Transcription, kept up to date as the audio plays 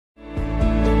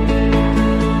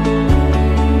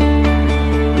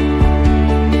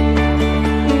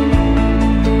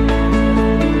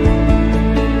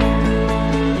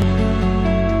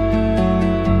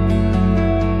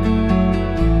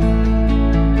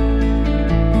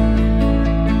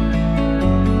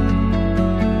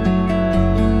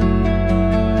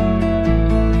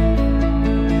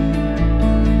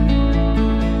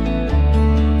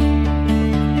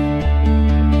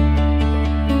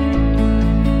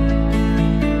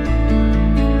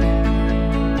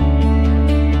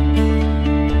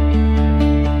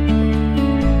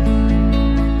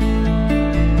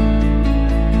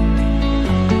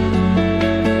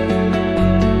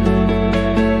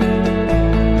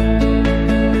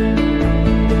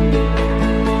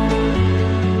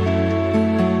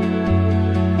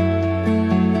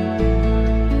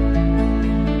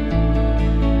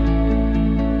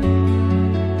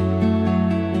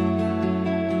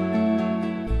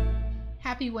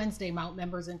Happy Wednesday, Mount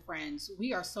members and friends.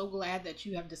 We are so glad that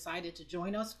you have decided to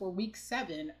join us for week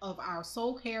 7 of our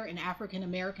Soul Care and African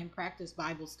American Practice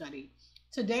Bible Study.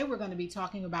 Today, we're going to be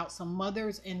talking about some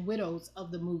mothers and widows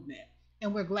of the movement.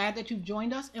 And we're glad that you've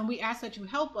joined us, and we ask that you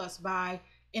help us by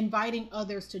inviting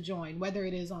others to join, whether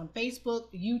it is on Facebook,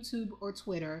 YouTube, or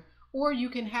Twitter, or you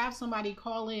can have somebody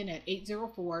call in at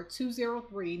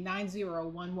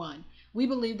 804-203-9011. We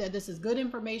believe that this is good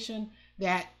information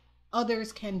that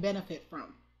others can benefit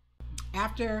from.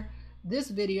 After this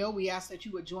video, we ask that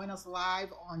you would join us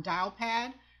live on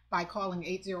Dialpad by calling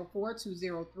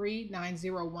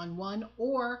 804-203-9011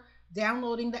 or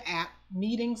downloading the app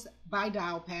Meetings by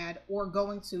Dialpad or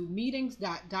going to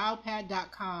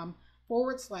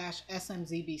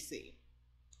meetings.dialpad.com/SMZBC.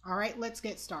 All right, let's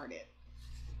get started.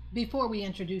 Before we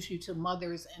introduce you to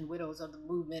mothers and widows of the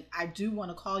movement, I do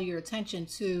want to call your attention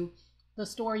to the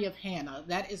story of Hannah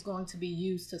that is going to be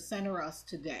used to center us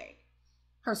today.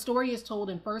 Her story is told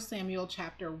in 1 Samuel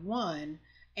chapter 1,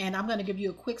 and I'm going to give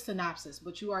you a quick synopsis,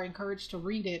 but you are encouraged to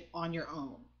read it on your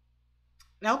own.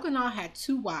 Elkanah had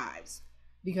 2 wives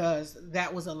because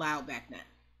that was allowed back then.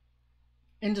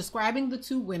 In describing the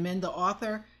 2 women, the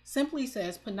author simply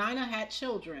says Peninnah had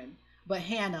children, but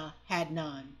Hannah had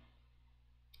none.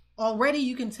 Already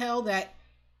you can tell that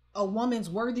a woman's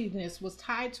worthiness was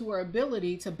tied to her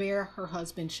ability to bear her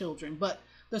husband's children. But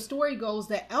the story goes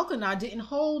that Elkanah didn't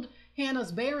hold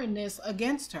Hannah's barrenness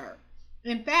against her.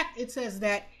 In fact, it says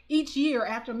that each year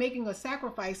after making a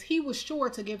sacrifice, he was sure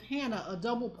to give Hannah a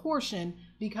double portion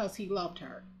because he loved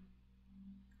her.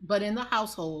 But in the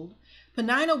household,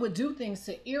 Peninnah would do things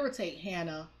to irritate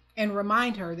Hannah and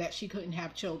remind her that she couldn't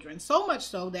have children. So much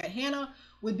so that Hannah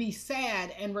would be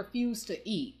sad and refuse to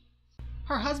eat.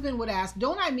 Her husband would ask,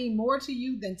 "Don't I mean more to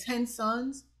you than 10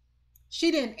 sons?"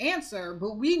 She didn't answer,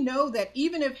 but we know that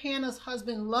even if Hannah's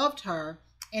husband loved her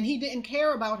and he didn't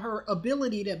care about her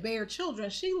ability to bear children,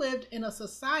 she lived in a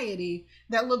society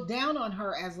that looked down on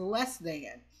her as less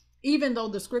than, even though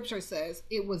the scripture says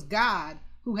it was God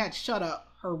who had shut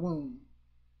up her womb.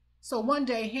 So one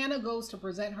day, Hannah goes to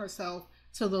present herself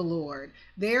to the Lord.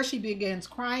 There she begins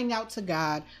crying out to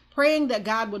God, praying that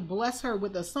God would bless her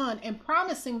with a son and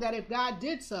promising that if God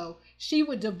did so, she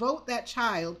would devote that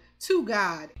child to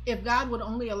God if God would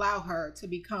only allow her to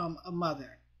become a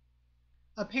mother.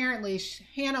 Apparently,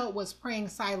 Hannah was praying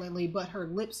silently, but her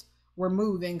lips were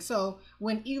moving. So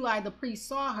when Eli the priest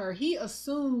saw her, he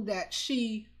assumed that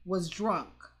she was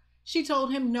drunk. She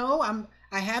told him, "No, I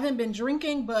haven't been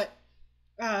drinking, but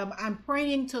I'm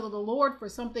praying to the Lord for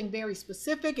something very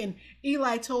specific." And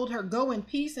Eli told her, "Go in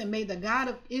peace, and may the God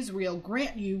of Israel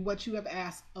grant you what you have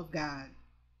asked of God."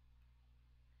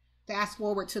 Fast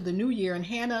forward to the new year, and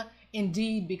Hannah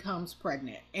indeed becomes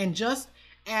pregnant. And just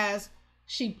as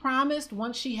she promised,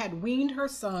 once she had weaned her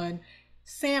son,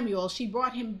 Samuel, she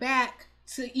brought him back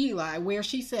to Eli, where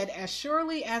she said, "As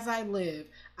surely as I live,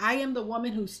 I am the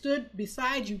woman who stood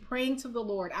beside you praying to the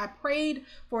Lord. I prayed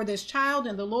for this child,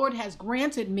 and the Lord has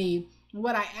granted me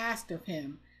what I asked of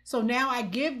him. So now I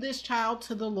give this child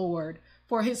to the Lord,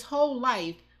 for his whole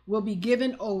life will be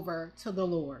given over to the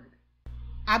Lord."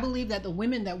 I believe that the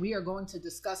women that we are going to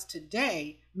discuss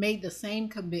today made the same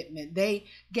commitment. They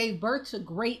gave birth to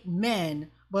great men,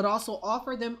 but also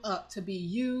offered them up to be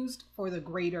used for the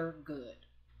greater good.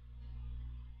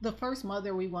 The first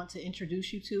mother we want to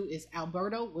introduce you to is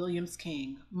Alberta Williams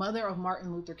King, mother of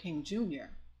Martin Luther King Jr.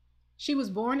 She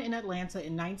was born in Atlanta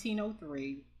in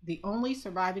 1903, the only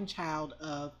surviving child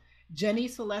of Jenny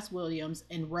Celeste Williams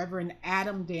and Reverend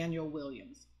Adam Daniel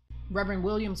Williams. Reverend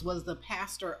Williams was the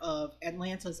pastor of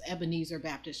Atlanta's Ebenezer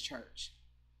Baptist Church.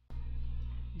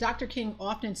 Dr. King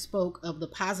often spoke of the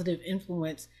positive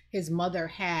influence his mother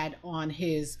had on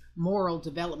his moral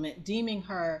development, deeming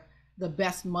her the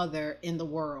best mother in the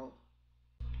world.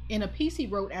 In a piece he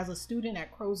wrote as a student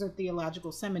at Crozer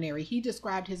Theological Seminary, he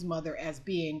described his mother as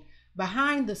being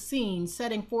behind the scenes,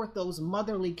 setting forth those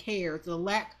motherly cares, the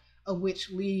lack of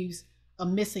which leaves a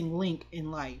missing link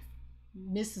in life.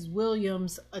 Mrs.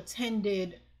 Williams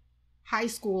attended high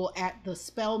school at the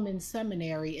Spelman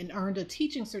Seminary and earned a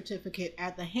teaching certificate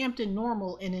at the Hampton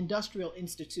Normal and Industrial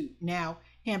Institute, now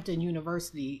Hampton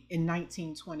University, in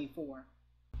 1924.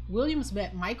 Williams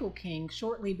met Michael King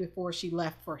shortly before she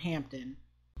left for Hampton.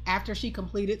 After she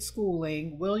completed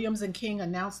schooling, Williams and King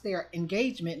announced their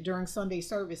engagement during Sunday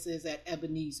services at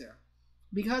Ebenezer.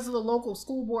 Because the local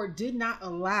school board did not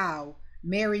allow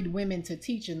married women to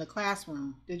teach in the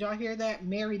classroom. Did y'all hear that?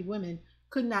 Married women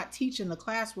could not teach in the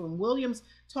classroom. Williams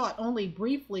taught only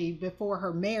briefly before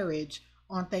her marriage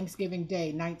on Thanksgiving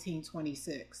Day,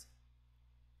 1926.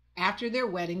 After their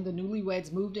wedding, the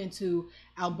newlyweds moved into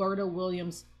Alberta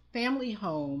Williams' family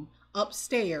home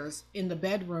upstairs in the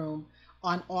bedroom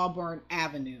on Auburn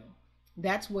Avenue.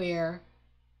 That's where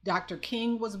Dr.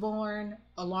 King was born,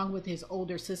 along with his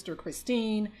older sister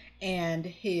Christine and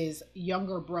his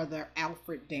younger brother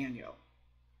Alfred Daniel.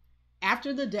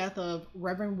 After the death of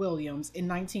Reverend Williams in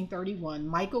 1931,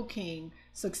 Michael King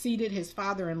succeeded his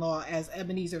father in law as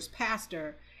Ebenezer's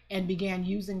pastor and began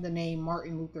using the name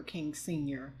Martin Luther King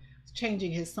Sr.,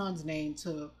 changing his son's name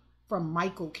from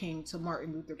Michael King to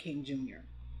Martin Luther King Jr.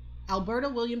 Alberta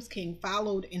Williams King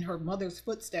followed in her mother's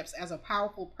footsteps as a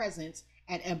powerful presence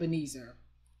at Ebenezer.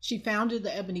 She founded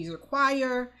the Ebenezer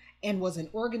Choir and was an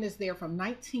organist there from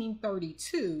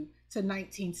 1932 to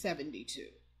 1972.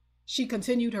 She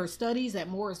continued her studies at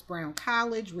Morris Brown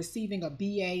College, receiving a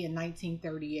BA in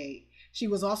 1938. She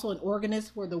was also an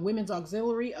organist for the Women's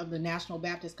Auxiliary of the National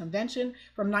Baptist Convention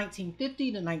from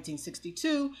 1950 to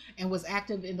 1962 and was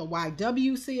active in the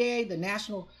YWCA, the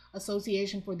National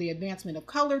Association for the Advancement of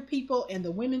Colored People, and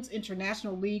the Women's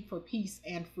International League for Peace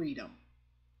and Freedom.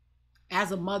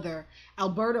 As a mother,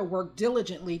 Alberta worked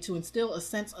diligently to instill a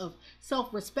sense of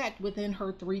self-respect within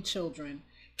her 3 children.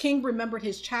 King remembered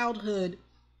his childhood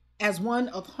as one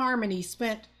of harmony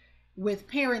spent with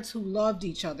parents who loved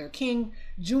each other. King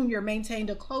Jr. maintained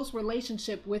a close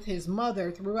relationship with his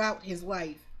mother throughout his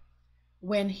life.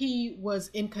 When he was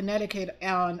in Connecticut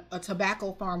on a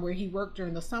tobacco farm where he worked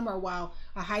during the summer while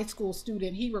a high school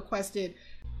student, he requested,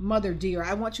 "Mother dear,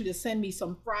 I want you to send me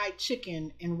some fried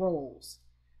chicken and rolls."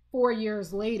 4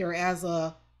 years later, as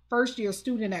a first-year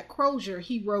student at Crozier,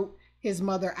 he wrote his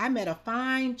mother, "I met a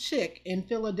fine chick in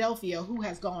Philadelphia who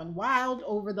has gone wild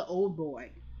over the old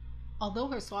boy." Although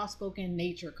her soft-spoken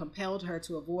nature compelled her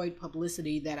to avoid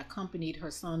publicity that accompanied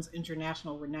her son's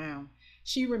international renown,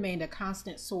 she remained a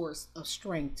constant source of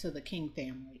strength to the King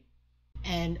family.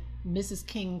 And Mrs.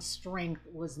 King's strength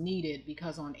was needed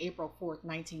because on April 4th,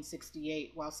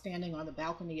 1968, while standing on the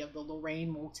balcony of the Lorraine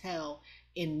Motel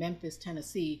in Memphis,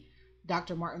 Tennessee,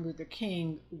 Dr. Martin Luther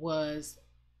King was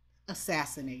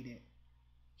assassinated.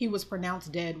 He was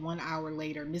pronounced dead 1 hour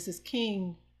later. Mrs.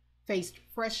 King faced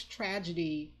fresh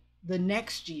tragedy the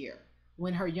next year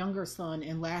when her younger son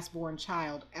and last-born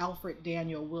child, Alfred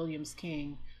Daniel Williams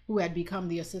King, who had become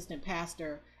the assistant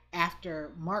pastor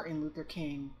after Martin Luther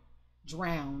King,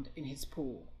 drowned in his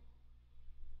pool.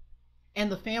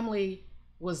 And the family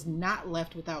was not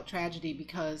left without tragedy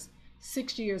because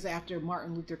 6 years after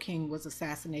Martin Luther King was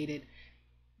assassinated,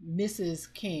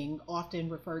 Mrs. King, often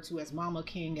referred to as Mama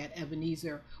King at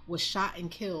Ebenezer, was shot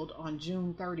and killed on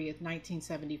June 30th,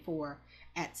 1974,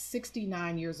 at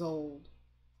 69 years old.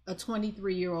 A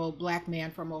 23-year-old black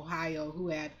man from Ohio who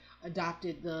had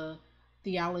adopted the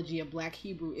theology of Black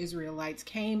Hebrew Israelites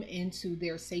came into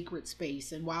their sacred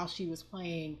space, and while she was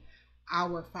playing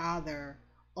Our Father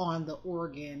on the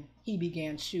organ, he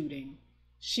began shooting.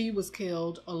 She was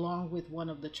killed along with one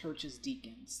of the church's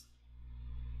deacons.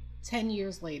 10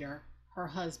 years later, her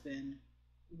husband,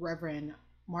 Reverend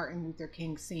Martin Luther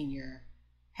King Sr.,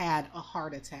 had a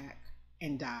heart attack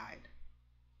and died.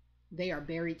 They are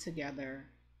buried together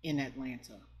in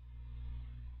Atlanta.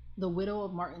 The widow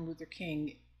of Martin Luther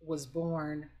King was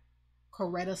born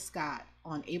Coretta Scott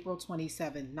on April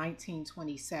 27,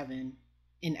 1927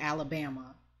 in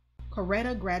Alabama.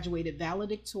 Coretta graduated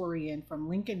valedictorian from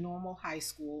Lincoln Normal High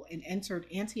School and entered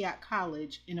Antioch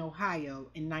College in Ohio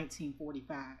in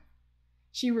 1945.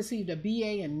 She received a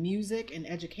BA in music and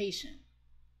education.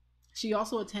 She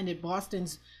also attended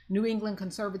Boston's New England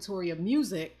Conservatory of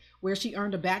Music, where she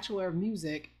earned a Bachelor of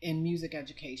Music in music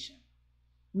education.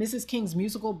 Mrs. King's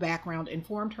musical background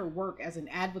informed her work as an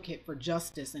advocate for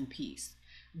justice and peace.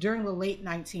 During the late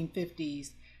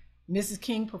 1950s, Mrs.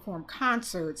 King performed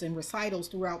concerts and recitals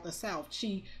throughout the South.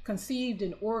 She conceived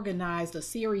and organized a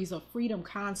series of freedom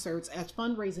concerts as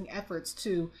fundraising efforts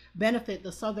to benefit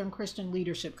the Southern Christian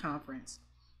Leadership Conference.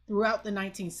 Throughout the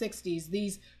 1960s,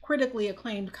 these critically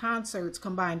acclaimed concerts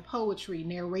combined poetry,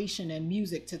 narration, and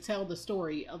music to tell the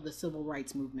story of the civil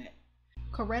rights movement.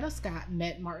 Coretta Scott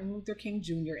met Martin Luther King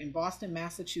Jr. in Boston,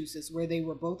 Massachusetts, where they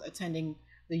were both attending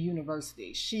the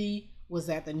university. She was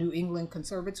at the New England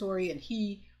Conservatory and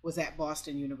he was at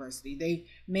Boston University. They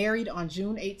married on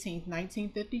June 18,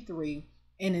 1953,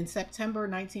 and in September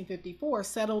 1954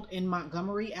 settled in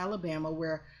Montgomery, Alabama,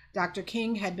 where Dr.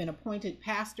 King had been appointed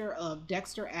pastor of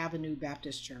Dexter Avenue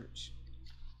Baptist Church.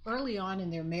 Early on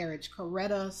in their marriage,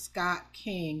 Coretta Scott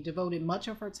King devoted much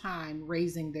of her time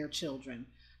raising their children: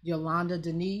 Yolanda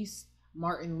Denise,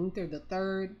 Martin Luther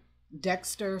III,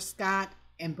 Dexter Scott,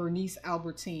 and Bernice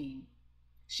Albertine.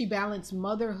 She balanced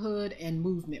motherhood and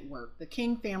movement work. The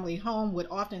King family home would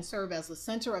often serve as a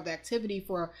center of activity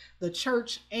for the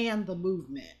church and the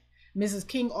movement. Mrs.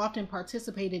 King often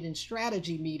participated in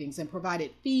strategy meetings and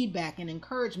provided feedback and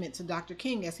encouragement to Dr.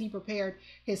 King as he prepared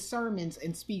his sermons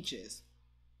and speeches.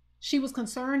 She was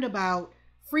concerned about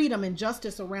freedom and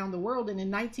justice around the world, and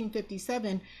in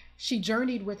 1957, she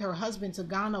journeyed with her husband to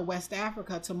Ghana, West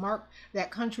Africa, to mark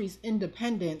that country's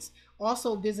independence,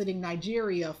 also visiting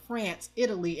Nigeria, France,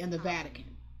 Italy, and the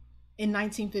Vatican. In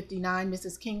 1959,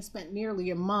 Mrs. King spent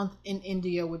nearly a month in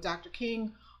India with Dr.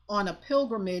 King on a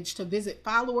pilgrimage to visit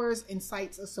followers and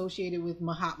sites associated with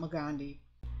Mahatma Gandhi.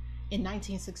 In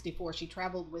 1964, she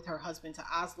traveled with her husband to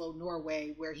Oslo,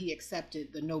 Norway, where he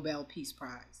accepted the Nobel Peace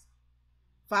Prize.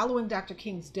 Following Dr.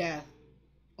 King's death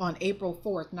on April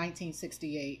 4th,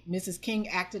 1968, Mrs. King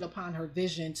acted upon her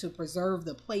vision to preserve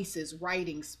the places,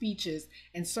 writings, speeches,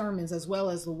 and sermons, as well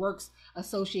as the works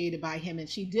associated by him. And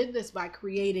she did this by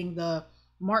creating the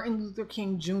Martin Luther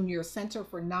King Jr. Center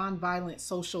for Nonviolent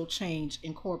Social Change,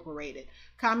 Incorporated,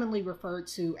 commonly referred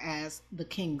to as the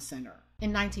King Center. In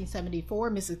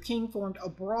 1974, Mrs. King formed a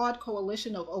broad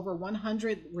coalition of over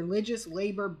 100 religious,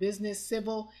 labor, business,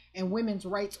 civil, and women's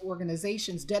rights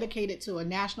organizations dedicated to a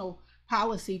national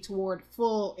policy toward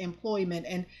full employment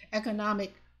and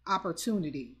economic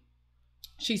opportunity.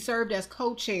 She served as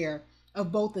co-chair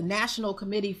of both the National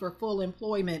Committee for Full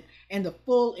Employment and the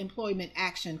Full Employment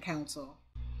Action Council.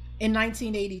 In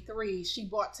 1983, she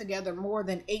brought together more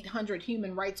than 800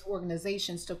 human rights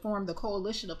organizations to form the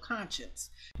Coalition of Conscience.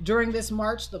 During this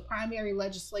march, the primary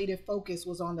legislative focus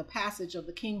was on the passage of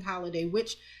the King holiday,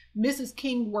 which Mrs.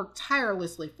 King worked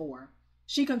tirelessly for.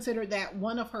 She considered that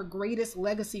one of her greatest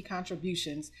legacy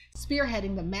contributions,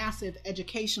 spearheading the massive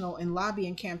educational and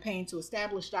lobbying campaign to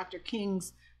establish Dr.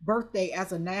 King's birthday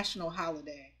as a national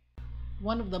holiday.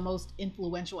 One of the most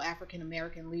influential African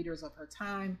American leaders of her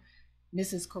time,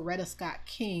 Mrs. Coretta Scott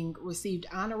King, received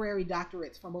honorary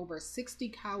doctorates from over 60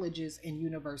 colleges and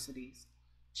universities.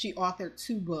 She authored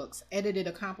 2 books, edited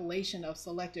a compilation of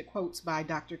selected quotes by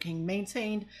Dr. King,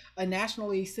 maintained a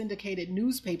nationally syndicated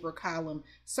newspaper column,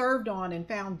 served on and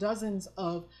found dozens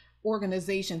of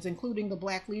organizations, including the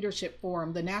Black Leadership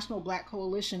Forum, the National Black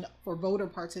Coalition for Voter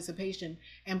Participation,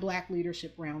 and Black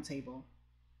Leadership Roundtable.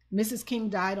 Mrs. King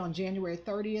died on January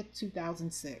 30th,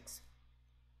 2006.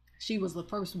 She was the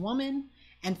first woman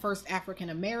and first African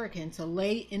American to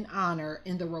lay in honor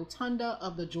in the rotunda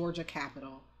of the Georgia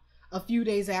Capitol. A few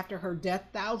days after her death,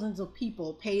 thousands of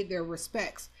people paid their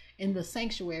respects in the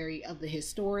sanctuary of the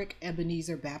historic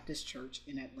Ebenezer Baptist Church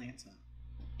in Atlanta.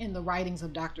 In the writings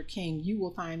of Dr. King, you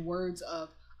will find words of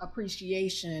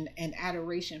appreciation and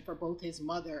adoration for both his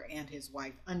mother and his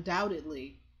wife.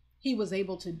 Undoubtedly, he was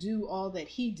able to do all that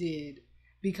he did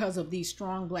because of these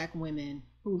strong Black women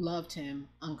who loved him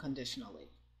unconditionally.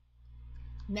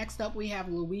 Next up, we have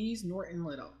Louise Norton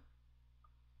Little.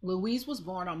 Louise was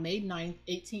born on May 9,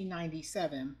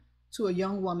 1897, to a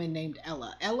young woman named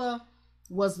Ella. Ella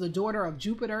was the daughter of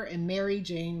Jupiter and Mary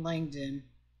Jane Langdon,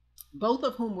 both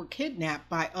of whom were kidnapped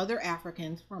by other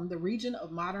Africans from the region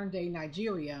of modern-day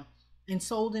Nigeria and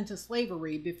sold into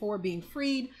slavery before being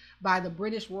freed by the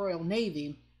British Royal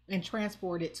Navy and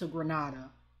transported to Grenada.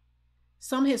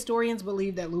 Some historians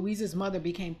believe that Louise's mother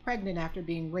became pregnant after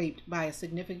being raped by a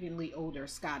significantly older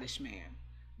Scottish man.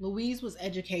 Louise was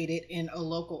educated in a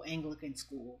local Anglican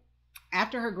school.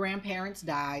 After her grandparents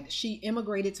died, she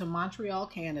immigrated to Montreal,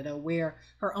 Canada, where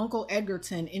her uncle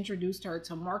Edgerton introduced her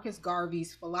to Marcus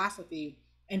Garvey's philosophy,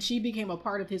 and she became a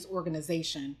part of his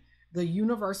organization, the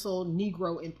Universal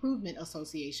Negro Improvement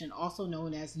Association, also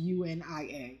known as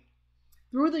UNIA.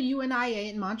 Through the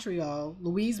UNIA in Montreal,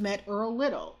 Louise met Earl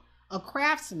Little, a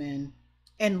craftsman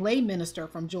and lay minister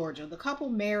from Georgia. The couple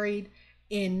married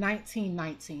in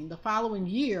 1919. The following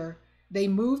year, they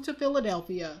moved to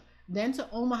Philadelphia, then to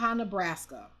Omaha,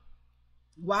 Nebraska.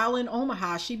 While in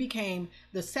Omaha, she became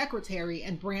the secretary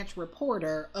and branch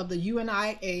reporter of the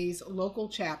UNIA's local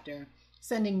chapter,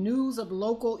 sending news of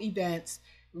local events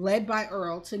led by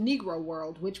Earl to Negro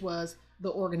World, which was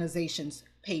the organization's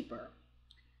paper.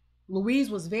 Louise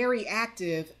was very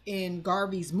active in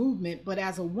Garvey's movement, but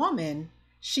as a woman,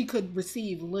 she could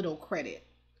receive little credit.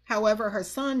 However, her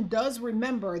son does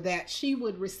remember that she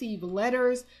would receive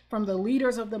letters from the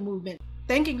leaders of the movement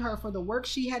thanking her for the work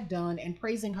she had done and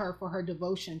praising her for her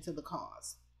devotion to the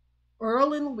cause.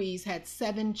 Earl and Louise had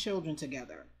 7 children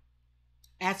together.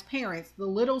 As parents, the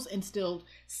Littles instilled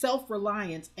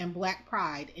self-reliance and Black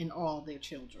pride in all their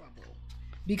children.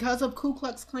 Because of Ku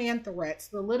Klux Klan threats,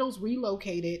 the Littles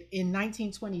relocated in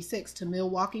 1926 to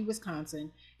Milwaukee,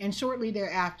 Wisconsin, and shortly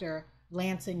thereafter,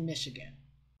 Lansing, Michigan.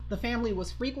 The family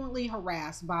was frequently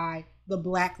harassed by the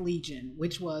Black Legion,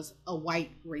 which was a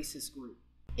white racist group.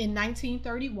 In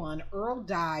 1931, Earl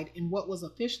died in what was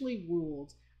officially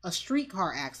ruled a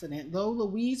streetcar accident, though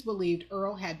Louise believed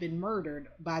Earl had been murdered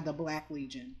by the Black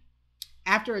Legion.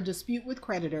 After a dispute with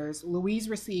creditors, Louise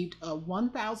received a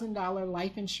 $1,000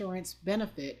 life insurance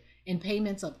benefit in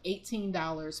payments of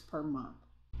 $18 per month.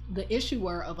 The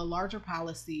issuer of a larger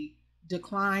policy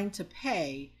declined to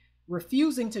pay,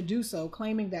 refusing to do so,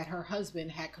 claiming that her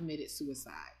husband had committed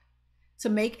suicide. To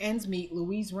make ends meet,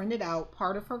 Louise rented out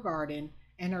part of her garden,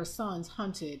 and her sons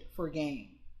hunted for game.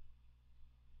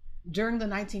 During the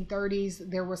 1930s,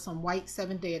 there were some white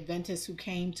Seventh-day Adventists who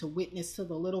came to witness to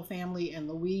the Little family, and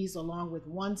Louise, along with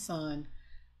one son,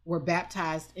 were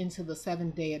baptized into the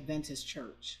Seventh-day Adventist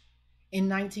Church. In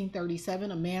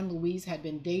 1937, a man Louise had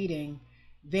been dating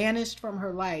vanished from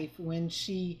her life when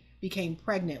she became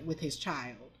pregnant with his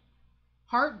child.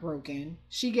 Heartbroken,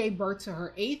 she gave birth to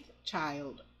her eighth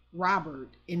child,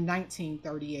 Robert, in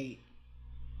 1938.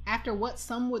 After what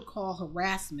some would call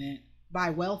harassment by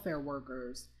welfare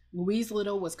workers, Louise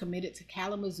Little was committed to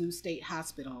Kalamazoo State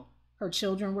Hospital. Her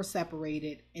children were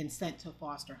separated and sent to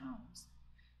foster homes.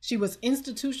 She was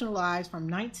institutionalized from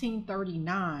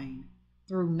 1939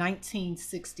 through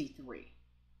 1963.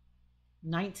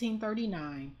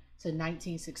 1939 to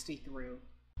 1963.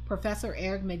 Professor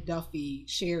Eric McDuffie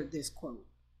shared this quote: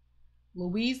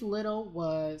 "Louise Little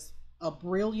was a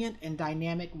brilliant and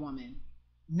dynamic woman,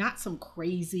 not some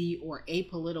crazy or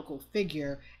apolitical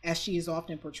figure as she is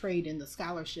often portrayed in the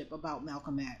scholarship about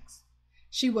Malcolm X.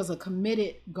 She was a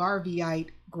committed Garveyite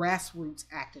grassroots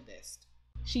activist.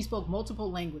 She spoke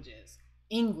multiple languages: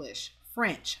 English,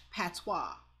 French,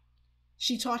 patois.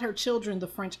 She taught her children the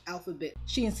French alphabet.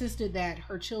 She insisted that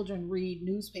her children read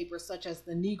newspapers such as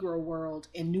the Negro World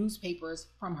and newspapers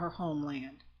from her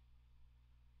homeland.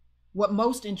 What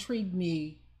most intrigued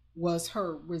me was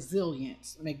her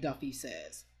resilience," McDuffie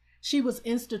says. "She was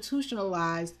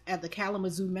institutionalized at the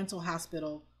Kalamazoo Mental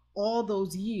Hospital all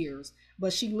those years,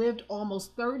 but she lived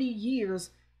almost 30 years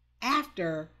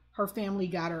after her family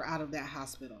got her out of that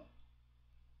hospital.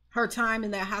 Her time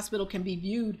in that hospital can be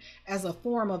viewed as a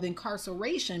form of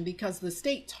incarceration because the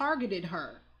state targeted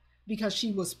her because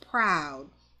she was proud,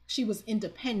 she was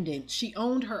independent, she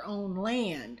owned her own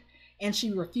land, and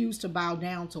she refused to bow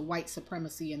down to white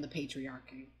supremacy and the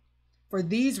patriarchy. For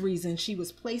these reasons, she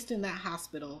was placed in that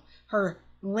hospital, her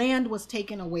land was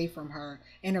taken away from her,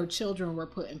 and her children were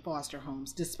put in foster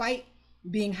homes. Despite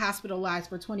being hospitalized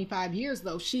for 25 years,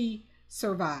 though, she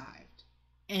survived."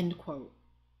 End quote.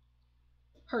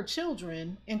 Her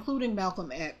children, including Malcolm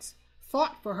X,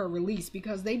 fought for her release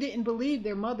because they didn't believe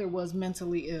their mother was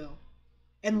mentally ill.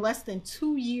 And less than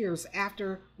 2 years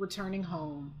after returning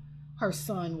home, her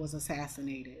son was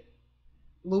assassinated.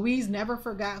 Louise never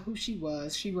forgot who she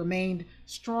was. She remained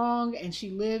strong, and she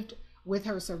lived with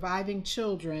her surviving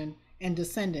children and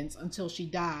descendants until she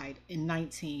died in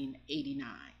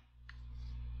 1989.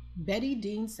 Betty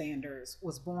Dean Sanders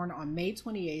was born on May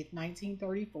 28,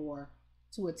 1934,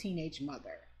 to a teenage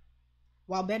mother.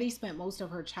 While Betty spent most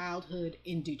of her childhood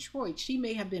in Detroit, she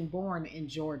may have been born in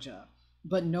Georgia,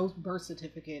 but no birth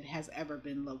certificate has ever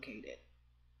been located.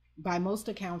 By most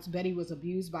accounts, Betty was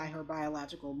abused by her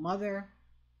biological mother.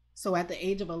 So at the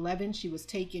age of 11, she was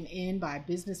taken in by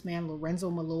businessman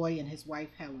Lorenzo Malloy and his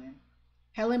wife, Helen.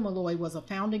 Helen Malloy was a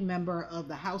founding member of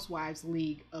the Housewives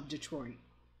League of Detroit.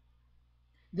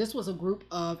 This was a group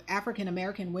of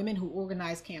African-American women who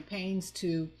organized campaigns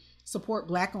to support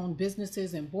Black-owned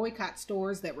businesses and boycott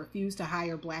stores that refused to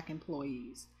hire Black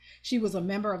employees. She was a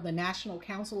member of the National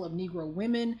Council of Negro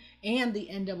Women and the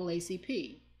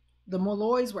NAACP. The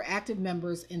Malloys were active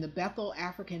members in the Bethel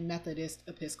African Methodist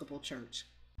Episcopal Church.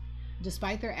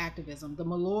 Despite their activism, the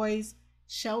Malloys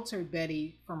sheltered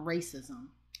Betty from racism.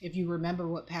 If you remember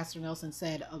what Pastor Nelson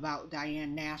said about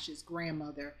Diane Nash's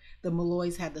grandmother, the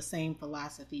Malloys had the same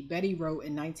philosophy. Betty wrote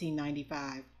in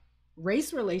 1995,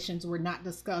 "Race relations were not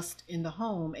discussed in the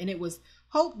home, and it was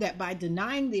hoped that by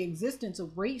denying the existence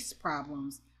of race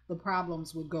problems, the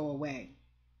problems would go away.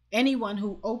 Anyone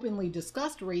who openly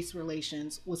discussed race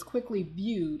relations was quickly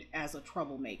viewed as a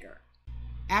troublemaker."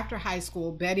 After high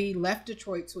school, Betty left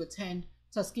Detroit to attend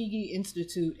Tuskegee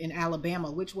Institute in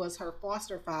Alabama, which was her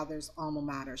foster father's alma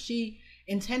mater. She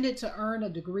intended to earn a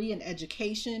degree in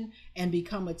education and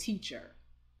become a teacher.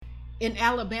 In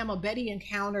Alabama, Betty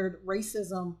encountered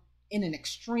racism in an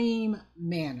extreme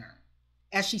manner.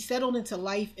 As she settled into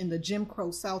life in the Jim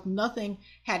Crow South, nothing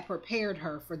had prepared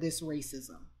her for this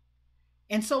racism.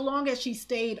 And so long as she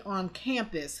stayed on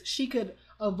campus, she could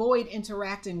avoid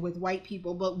interacting with white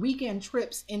people, but weekend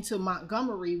trips into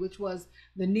Montgomery, which was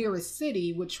the nearest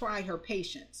city, would try her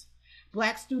patience.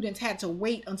 Black students had to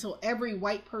wait until every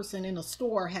white person in a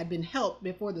store had been helped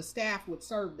before the staff would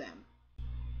serve them.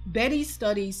 Betty's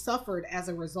studies suffered as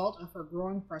a result of her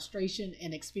growing frustration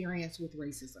and experience with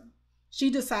racism. She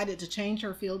decided to change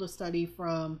her field of study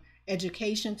from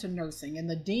education to nursing, and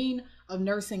the dean of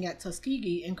nursing at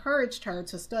Tuskegee encouraged her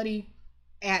to study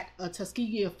at a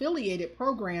Tuskegee affiliated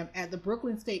program at the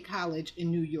Brooklyn State College in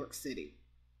New York City.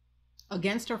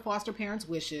 Against her foster parents'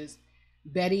 wishes,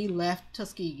 Betty left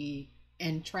Tuskegee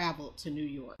and traveled to New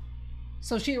York.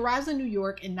 So she arrives in New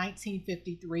York in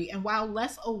 1953, and while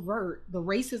less overt, the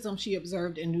racism she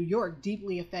observed in New York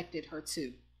deeply affected her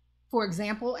too. For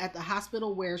example, at the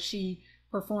hospital where she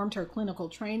performed her clinical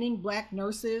training, Black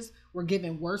nurses were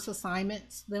given worse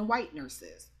assignments than white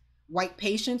nurses. White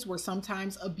patients were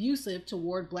sometimes abusive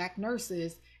toward Black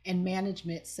nurses, and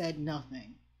management said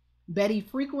nothing. Betty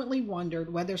frequently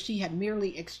wondered whether she had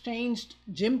merely exchanged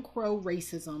Jim Crow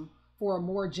racism for a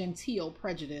more genteel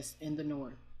prejudice in the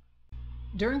North.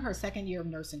 During her second year of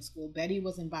nursing school, Betty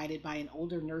was invited by an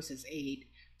older nurse's aide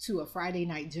to a Friday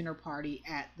night dinner party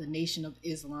at the Nation of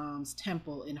Islam's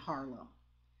temple in Harlem.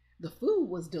 The food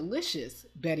was delicious,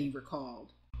 Betty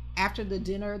recalled. After the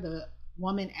dinner, the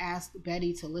woman asked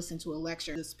Betty to listen to a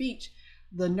lecture. The speech,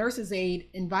 the nurse's aide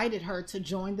invited her to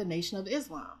join the Nation of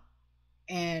Islam,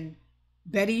 and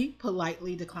Betty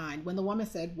politely declined. When the woman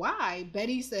said, "Why?"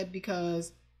 Betty said,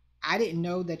 "Because I didn't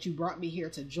know that you brought me here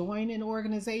to join an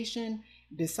organization.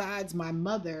 Besides, my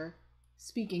mother,"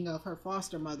 speaking of her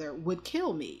foster mother, "would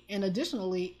kill me. And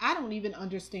additionally, I don't even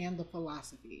understand the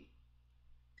philosophy."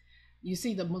 You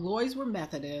see, the Malloys were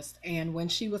Methodist, and when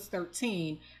she was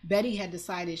 13, Betty had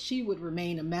decided she would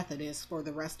remain a Methodist for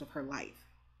the rest of her life.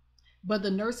 But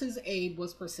the nurse's aide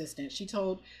was persistent. She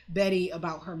told Betty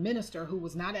about her minister who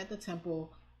was not at the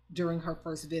temple during her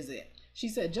first visit. She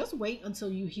said, "Just wait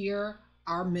until you hear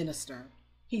our minister.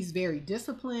 He's very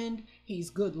disciplined,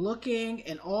 he's good looking,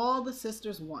 and all the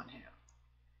sisters want him."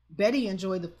 Betty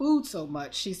enjoyed the food so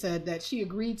much, she said, that she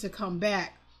agreed to come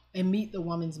back and meet the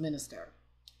woman's minister.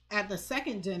 At the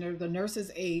second dinner, the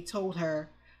nurse's aide told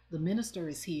her, "The minister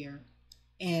is here."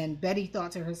 And Betty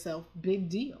thought to herself, big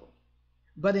deal.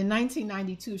 But in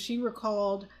 1992, she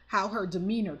recalled how her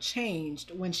demeanor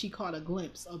changed when she caught a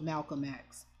glimpse of Malcolm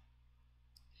X.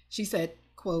 She said,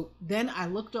 quote, "Then I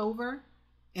looked over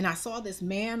and I saw this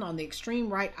man on the extreme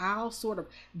right aisle sort of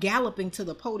galloping to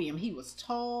the podium. He was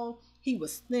tall, he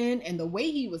was thin, and the way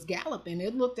he was galloping,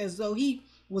 it looked as though he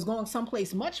was going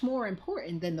someplace much more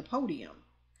important than the podium.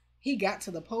 He got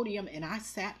to the podium and I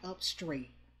sat up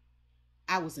straight.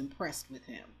 I was impressed with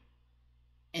him."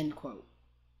 End quote.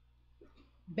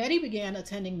 Betty began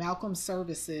attending Malcolm's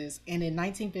services, and in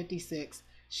 1956,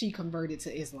 she converted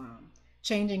to Islam,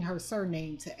 changing her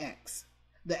surname to X.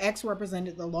 The X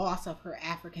represented the loss of her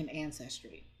African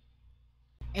ancestry.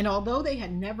 And although they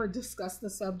had never discussed the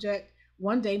subject,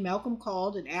 one day Malcolm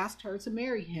called and asked her to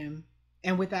marry him,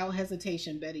 and without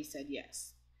hesitation, Betty said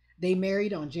yes. They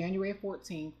married on January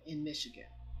 14th in Michigan.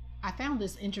 I found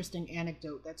this interesting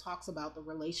anecdote that talks about the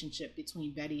relationship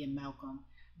between Betty and Malcolm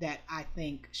that I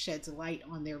think sheds light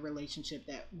on their relationship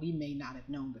that we may not have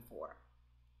known before.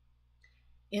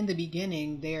 In the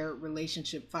beginning, their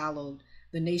relationship followed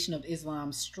the Nation of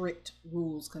Islam's strict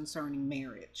rules concerning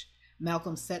marriage.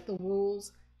 Malcolm set the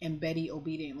rules, and Betty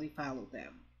obediently followed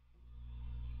them.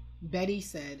 Betty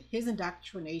said, "His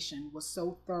indoctrination was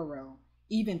so thorough,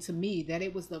 even to me, that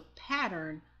it was the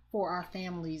pattern for our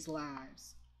family's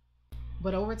lives."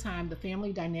 But over time, the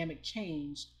family dynamic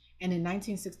changed, and in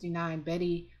 1969,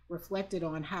 Betty reflected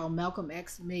on how Malcolm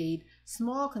X made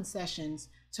small concessions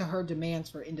to her demands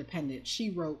for independence. She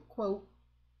wrote, quote,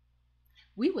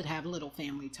 "We would have little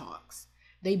family talks.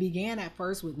 They began at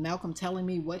first with Malcolm telling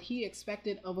me what he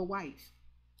expected of a wife.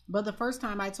 But the first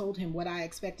time I told him what I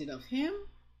expected of him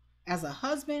as a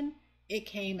husband, it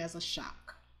came as a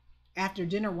shock. After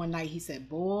dinner one night, he said,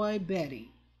 'Boy,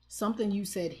 Betty, something you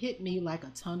said hit me like a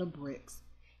ton of bricks.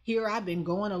 Here I've been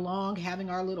going along, having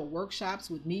our little workshops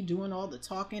with me doing all the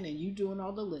talking and you doing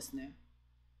all the listening.'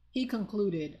 He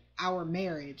concluded our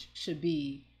marriage should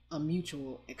be a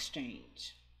mutual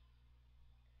exchange."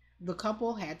 The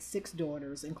couple had 6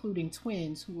 daughters, including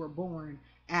twins who were born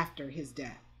after his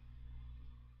death.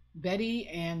 Betty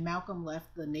and Malcolm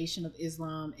left the Nation of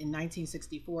Islam in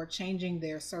 1964, changing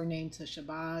their surname to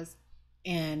Shabazz,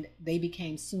 and they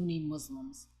became Sunni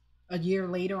Muslims. A year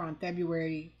later, on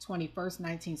February 21st,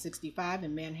 1965,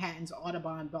 in Manhattan's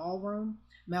Audubon Ballroom,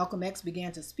 Malcolm X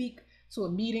began to speak to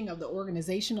a meeting of the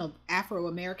Organization of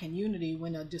Afro-American Unity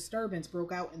when a disturbance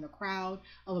broke out in the crowd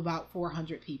of about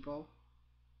 400 people.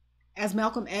 As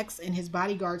Malcolm X and his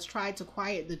bodyguards tried to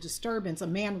quiet the disturbance, a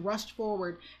man rushed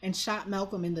forward and shot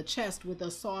Malcolm in the chest with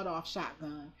a sawed-off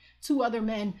shotgun. 2 other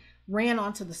men ran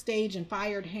onto the stage and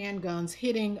fired handguns,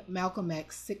 hitting Malcolm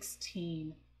X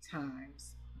 16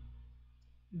 times.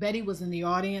 Betty was in the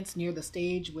audience near the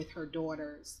stage with her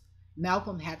daughters.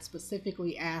 Malcolm had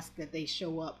specifically asked that they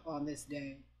show up on this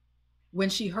day. When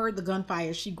she heard the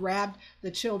gunfire, she grabbed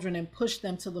the children and pushed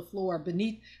them to the floor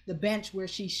beneath the bench where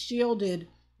she shielded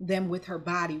them with her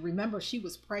body. Remember, she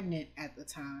was pregnant at the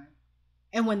time.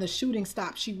 And when the shooting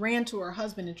stopped, she ran to her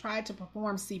husband and tried to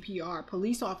perform CPR.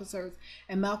 Police officers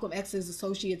and Malcolm X's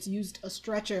associates used a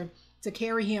stretcher to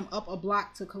carry him up a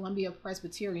block to Columbia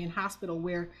Presbyterian Hospital,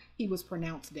 where he was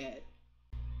pronounced dead.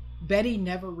 Betty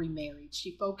never remarried.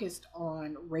 She focused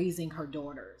on raising her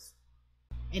daughters.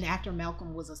 And after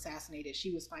Malcolm was assassinated,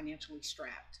 she was financially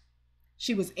strapped.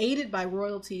 She was aided by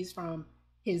royalties from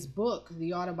his book,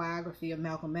 The Autobiography of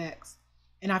Malcolm X.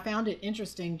 And I found it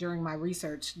interesting during my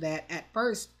research that at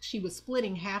first she was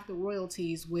splitting half the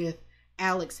royalties with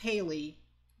Alex Haley,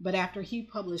 but after he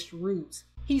published Roots,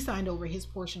 he signed over his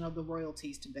portion of the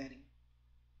royalties to Betty.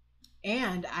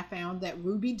 And I found that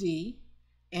Ruby Dee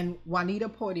and Juanita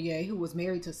Portier, who was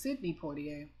married to Sidney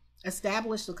Portier,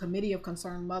 established a committee of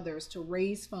concerned mothers to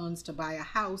raise funds to buy a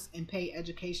house and pay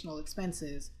educational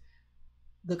expenses.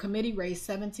 The committee raised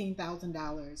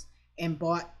 $17,000 and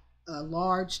bought a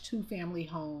large two-family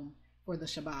home for the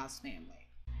Shabazz family.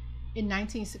 In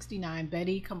 1969,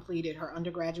 Betty completed her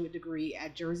undergraduate degree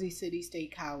at Jersey City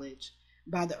State College.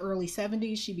 By the early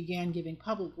 70s, she began giving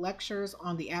public lectures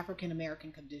on the African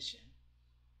American condition.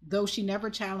 Though she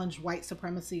never challenged white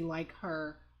supremacy like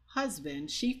her husband,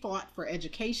 she fought for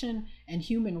education and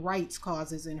human rights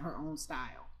causes in her own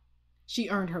style. She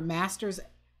earned her master's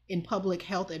in public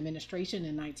health administration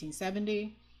in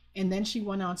 1970, and then she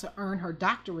went on to earn her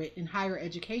doctorate in higher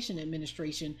education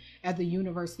administration at the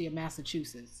University of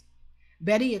Massachusetts.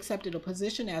 Betty accepted a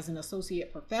position as an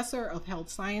associate professor of health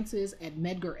sciences at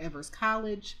Medgar Evers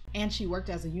College, and she worked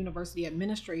as a university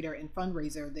administrator and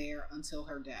fundraiser there until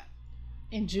her death.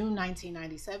 In June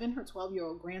 1997, her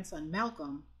 12-year-old grandson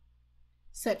Malcolm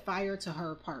set fire to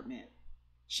her apartment.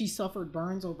 She suffered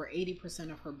burns over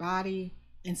 80% of her body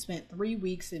and spent 3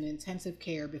 weeks in intensive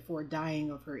care before dying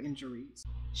of her injuries.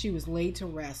 She was laid to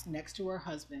rest next to her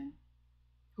husband,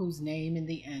 whose name in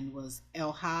the end was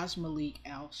El-Hajj Malik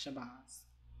Al-Shabazz.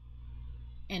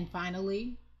 And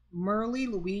finally, Myrlie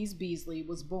Louise Beasley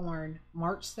was born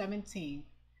March 17,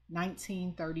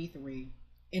 1933,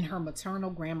 in her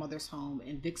maternal grandmother's home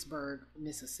in Vicksburg,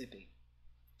 Mississippi.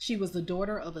 She was the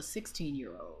daughter of a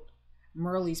 16-year-old.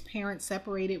 Myrlie's parents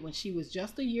separated when she was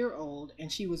just a year old,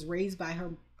 and she was raised by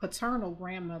her paternal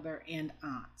grandmother and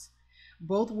aunt.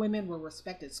 Both women were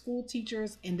respected school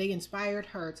teachers, and they inspired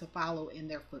her to follow in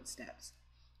their footsteps.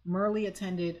 Myrlie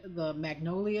attended the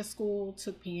Magnolia School,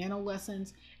 took piano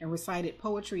lessons, and recited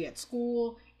poetry at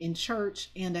school, in church,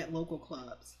 and at local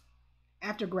clubs.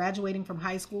 After graduating from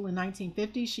high school in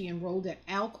 1950, she enrolled at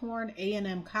Alcorn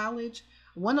A&M College,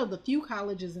 one of the few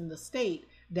colleges in the state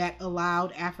that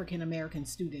allowed African American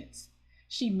students.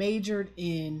 She majored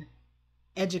in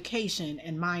education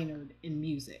and minored in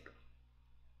music.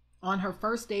 On her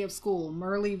first day of school,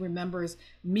 Myrlie remembers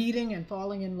meeting and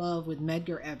falling in love with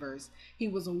Medgar Evers. He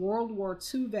was a World War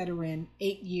II veteran,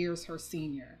 8 years her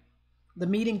senior. The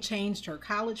meeting changed her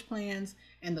college plans,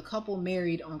 and the couple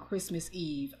married on Christmas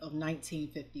Eve of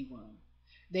 1951.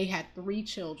 They had 3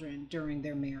 children during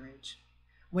their marriage.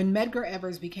 When Medgar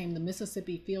Evers became the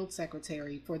Mississippi Field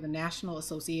Secretary for the National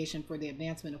Association for the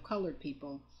Advancement of Colored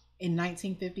People in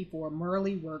 1954,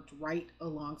 Myrlie worked right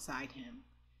alongside him.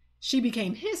 She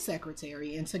became his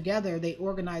secretary, and together they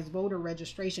organized voter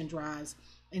registration drives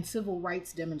and civil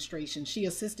rights demonstrations. She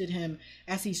assisted him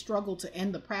as he struggled to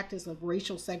end the practice of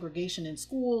racial segregation in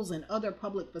schools and other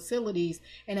public facilities,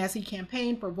 and as he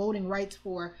campaigned for voting rights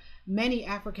for many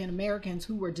African Americans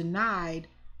who were denied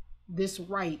this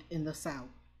right in the South.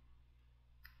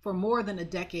 For more than a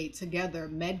decade together,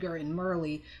 Medgar and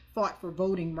Myrlie fought for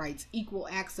voting rights, equal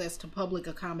access to public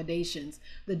accommodations,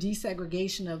 the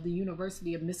desegregation of the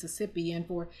University of Mississippi, and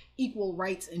for equal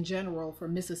rights in general for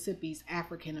Mississippi's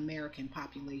African American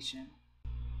population.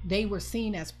 They were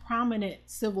seen as prominent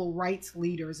civil rights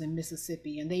leaders in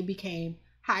Mississippi, and they became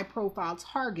high-profile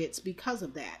targets because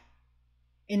of that.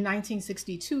 In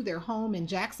 1962, their home in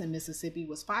Jackson, Mississippi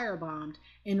was firebombed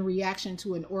in reaction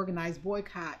to an organized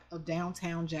boycott of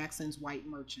downtown Jackson's white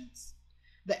merchants.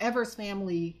 The Evers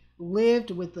family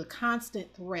lived with the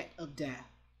constant threat of death.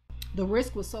 The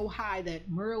risk was so high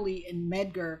that Myrlie and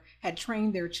Medgar had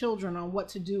trained their children on what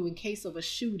to do in case of a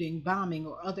shooting, bombing,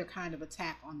 or other kind of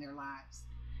attack on their lives.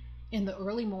 In the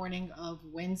early morning of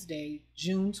Wednesday,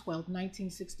 June 12,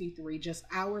 1963, just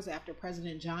hours after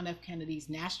President John F. Kennedy's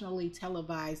nationally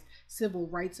televised civil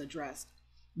rights address,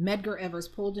 Medgar Evers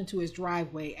pulled into his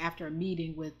driveway after a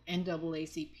meeting with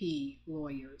NAACP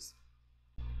lawyers.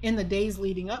 In the days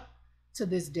leading up to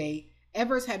this date,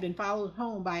 Evers had been followed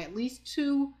home by at least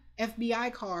 2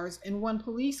 FBI cars and 1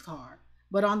 police car,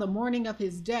 but on the morning of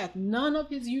his death, none of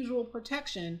his usual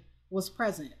protection was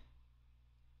present.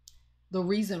 The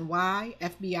reason why,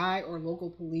 FBI or local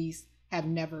police have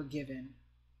never given.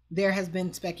 There has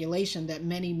been speculation that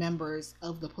many members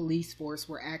of the police force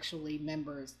were actually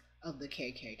members of the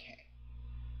KKK.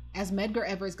 As Medgar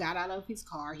Evers got out of his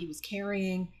car, he was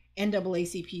carrying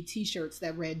NAACP t-shirts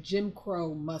that read "Jim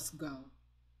Crow must go."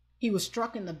 He was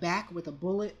struck in the back with a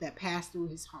bullet that passed through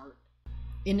his heart.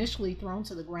 Initially thrown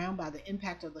to the ground by the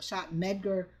impact of the shot,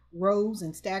 Medgar rose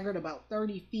and staggered about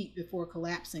 30 feet before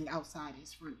collapsing outside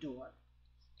his front door.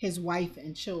 His wife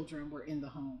and children were in the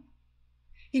home.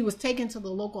 He was taken to the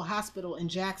local hospital in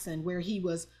Jackson, where he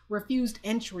was refused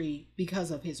entry because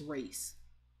of his race.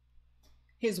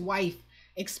 His wife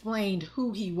explained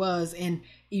who he was, and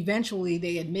eventually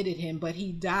they admitted him, but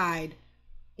he died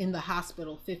in the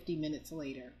hospital 50 minutes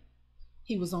later.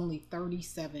 He was only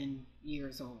 37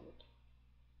 years old.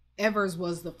 Evers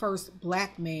was the first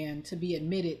Black man to be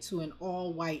admitted to an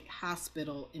all-white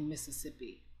hospital in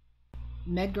Mississippi.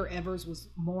 Medgar Evers was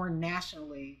mourned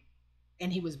nationally,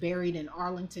 and he was buried in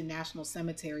Arlington National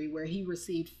Cemetery, where he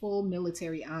received full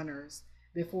military honors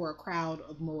before a crowd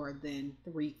of more than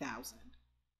 3,000.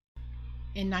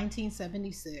 In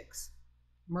 1976,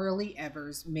 Myrlie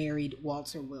Evers married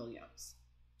Walter Williams.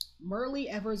 Myrlie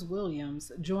Evers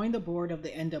Williams joined the board of the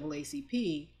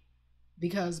NAACP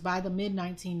because by the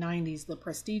mid-1990s, the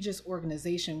prestigious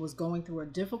organization was going through a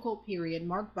difficult period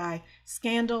marked by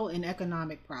scandal and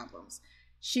economic problems.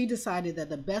 She decided that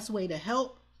the best way to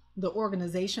help the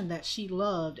organization that she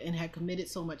loved and had committed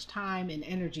so much time and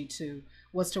energy to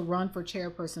was to run for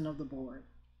chairperson of the board.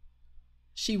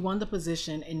 She won the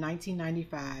position in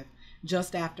 1995,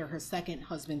 just after her second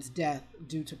husband's death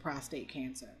due to prostate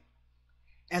cancer.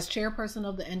 As chairperson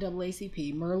of the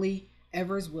NAACP, Myrlie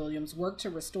Evers Williams worked to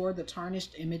restore the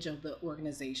tarnished image of the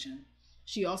organization.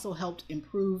 She also helped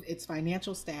improve its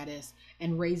financial status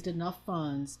and raised enough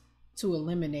funds to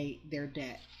eliminate their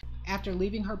debt. After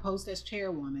leaving her post as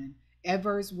chairwoman,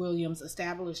 Evers Williams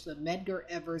established the Medgar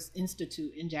Evers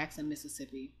Institute in Jackson,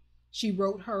 Mississippi. She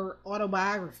wrote her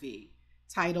autobiography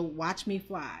titled "Watch Me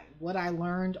Fly: What I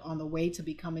Learned on the Way to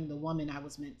Becoming the Woman I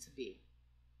Was Meant to Be."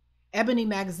 Ebony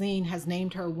magazine has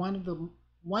named her one of the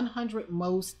 100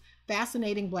 most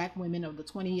fascinating Black women of the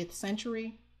 20th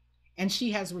century, and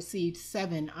she has received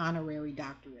 7 honorary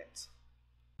doctorates.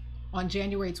 On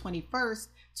January 21st,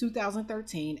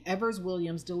 2013, Evers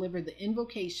Williams delivered the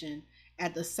invocation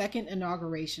at the second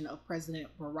inauguration of President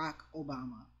Barack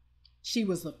Obama. She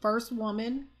was the first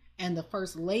woman and the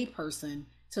first lay person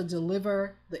to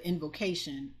deliver the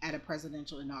invocation at a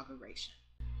presidential inauguration.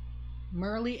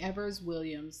 Myrlie Evers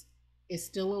Williams is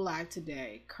still alive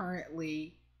today,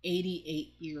 currently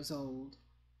 88 years old,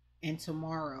 and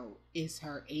tomorrow is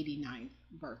her 89th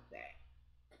birthday.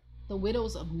 The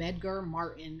widows of Medgar,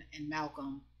 Martin, and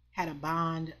Malcolm had a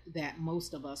bond that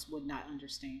most of us would not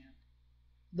understand.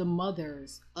 The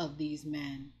mothers of these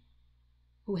men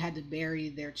who had to bury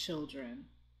their children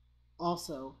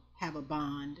also have a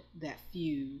bond that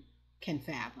few can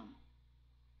fathom.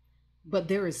 But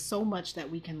there is so much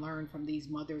that we can learn from these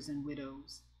mothers and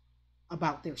widows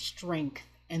about their strength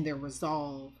and their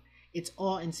resolve. It's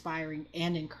awe-inspiring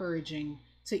and encouraging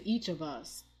to each of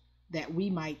us that we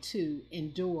might too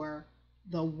endure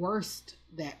the worst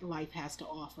that life has to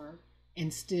offer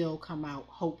and still come out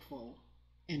hopeful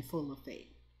and full of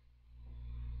faith.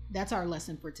 That's our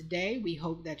lesson for today. We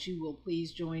hope that you will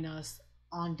please join us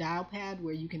on Dialpad,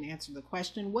 where you can answer the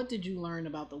question, what did you learn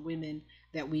about the women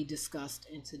that we discussed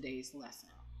in today's lesson?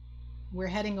 We're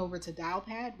heading over to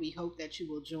Dialpad. We hope that you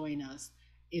will join us.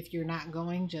 If you're not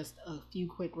going, just a few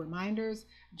quick reminders.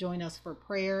 Join us for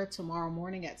prayer tomorrow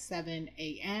morning at 7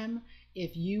 a.m.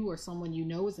 If you or someone you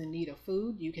know is in need of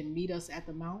food, you can meet us at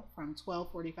the Mount from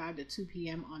 12:45 to 2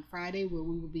 p.m. on Friday, where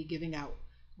we will be giving out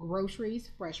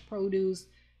groceries, fresh produce,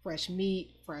 fresh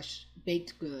meat, fresh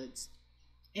baked goods,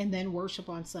 and then worship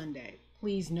on Sunday.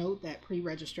 Please note that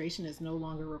pre-registration is no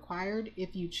longer required.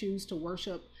 If you choose to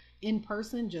worship in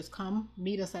person, just come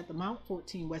meet us at the Mount,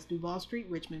 14 West Duval Street,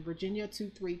 Richmond, Virginia,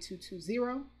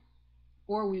 23220.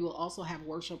 Or we will also have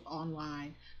worship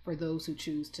online for those who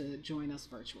choose to join us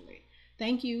virtually.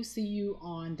 Thank you. See you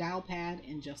on Dialpad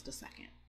in just a second.